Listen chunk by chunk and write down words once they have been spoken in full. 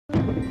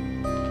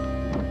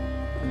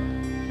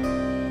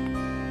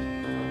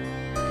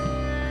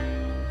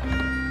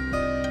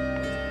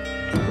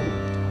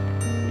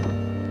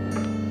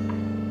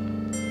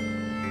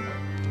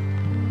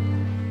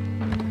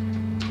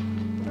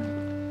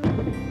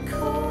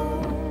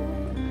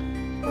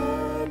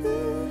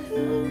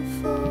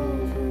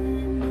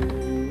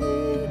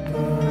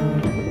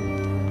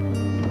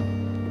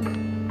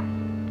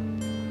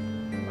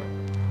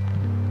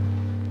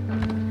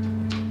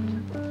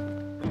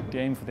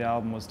for the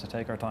album was to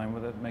take our time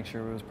with it, make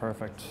sure it was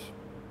perfect.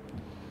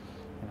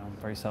 You know,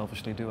 very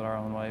selfishly do it our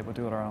own way, but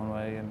do it our own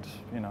way, and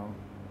you know,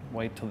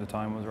 wait till the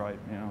time was right.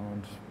 You know,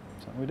 and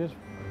so we did.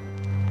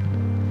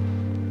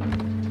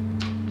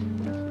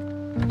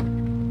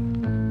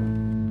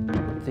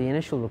 The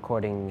initial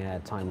recording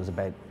time was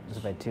about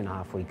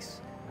 2.5 weeks.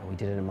 We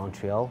did it in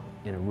Montreal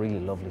in a really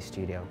lovely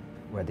studio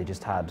where they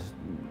just had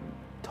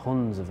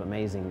tons of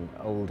amazing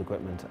old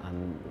equipment,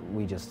 and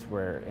we just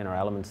were in our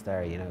elements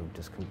there, you know,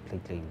 just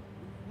completely,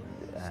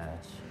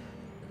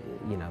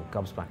 you know,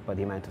 gobsmacked by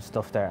the amount of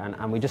stuff there.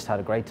 And we just had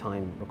a great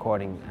time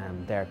recording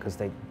there because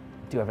they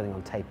do everything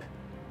on tape.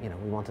 You know,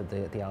 we wanted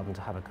the album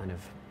to have a kind of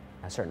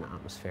a certain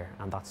atmosphere,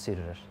 and that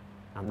suited it.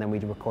 And then we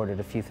recorded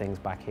a few things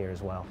back here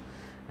as well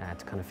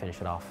to kind of finish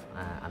it off,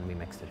 and we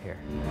mixed it here.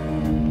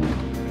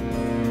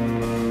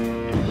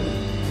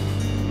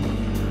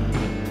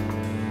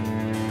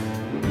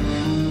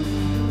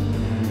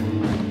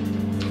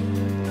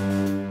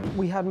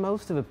 We had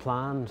most of it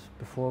planned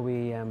before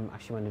we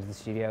actually went into the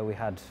studio. We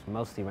had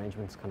most of the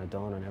arrangements kind of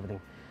done and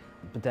everything.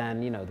 But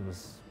then, you know, there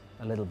was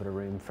a little bit of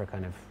room for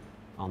kind of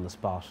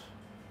on-the-spot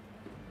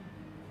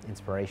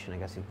inspiration, I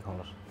guess you could call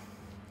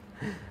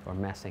it. Or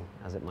messing,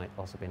 as it might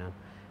also be known.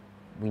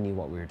 We knew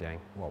what we were doing,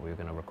 what we were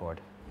going to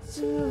record.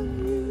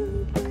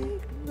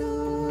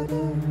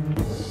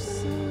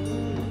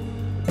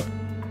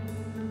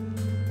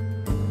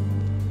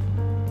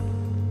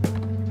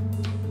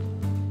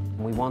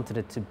 We wanted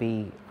it to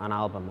be an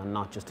album and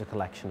not just a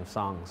collection of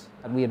songs.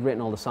 And we had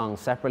written all the songs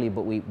separately,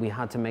 but we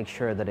had to make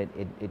sure that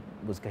it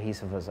was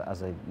cohesive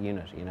as a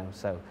unit, you know.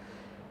 So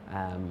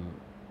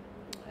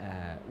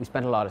we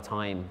spent a lot of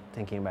time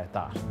thinking about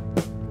that.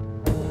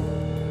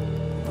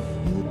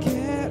 You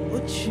get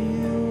what you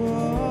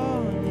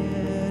want,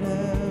 yet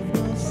have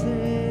no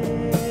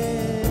say.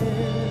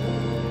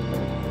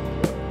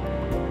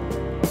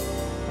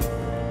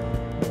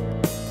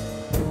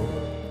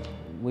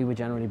 We would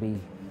generally be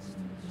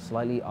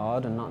slightly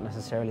odd and not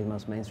necessarily the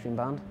most mainstream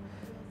band,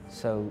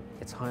 so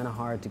it's kind of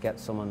hard to get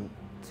someone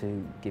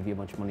to give you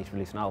much money to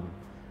release an album.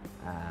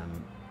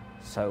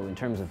 So in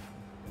terms of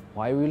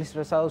why we released it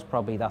ourselves,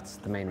 probably that's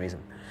the main reason.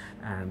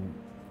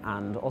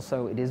 And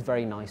also it is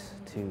very nice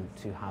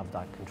to have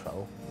that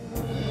control.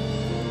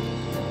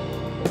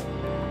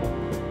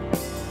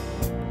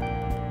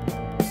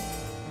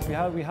 We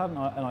had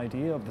an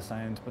idea of the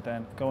sound, but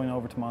then going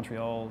over to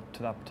Montreal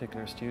to that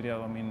particular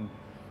studio, I mean,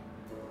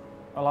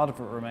 a lot of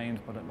it remained,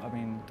 but I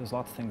mean, there's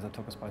lots of things that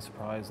took us by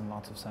surprise and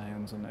lots of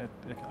sounds, and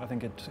I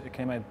think it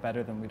came out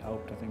better than we'd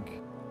hoped, I think.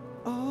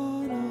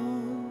 On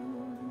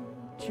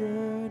a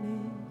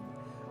journey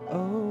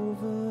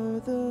over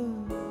the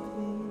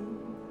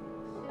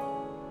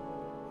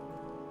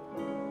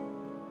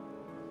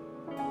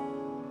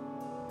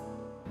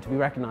to be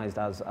recognised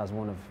as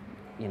one of,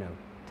 you know,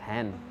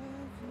 10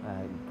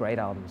 great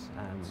albums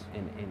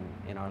in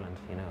Ireland,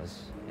 you know,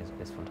 is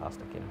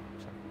fantastic, you know.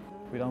 So.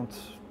 We don't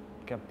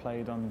get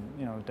played on,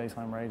 you know,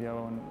 daytime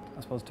radio, and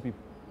I suppose to be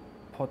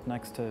put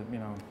next to, you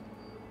know,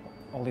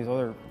 all these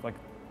other like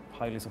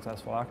highly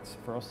successful acts,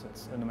 for us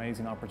it's an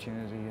amazing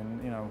opportunity,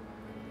 and you know,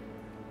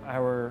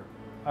 our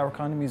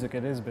kind of music,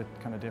 it is a bit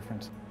kind of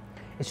different.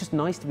 It's just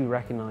nice to be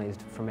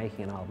recognised for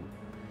making an album,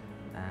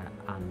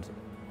 and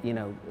you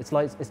know, it's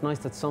nice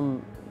that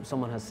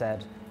someone has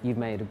said you've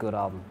made a good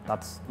album.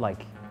 That's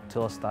like,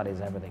 to us, that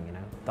is everything, you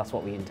know. That's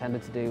what we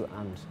intended to do,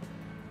 and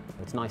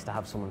it's nice to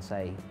have someone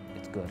say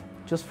it's good.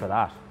 Just for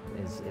that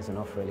is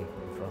enough, really,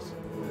 for us.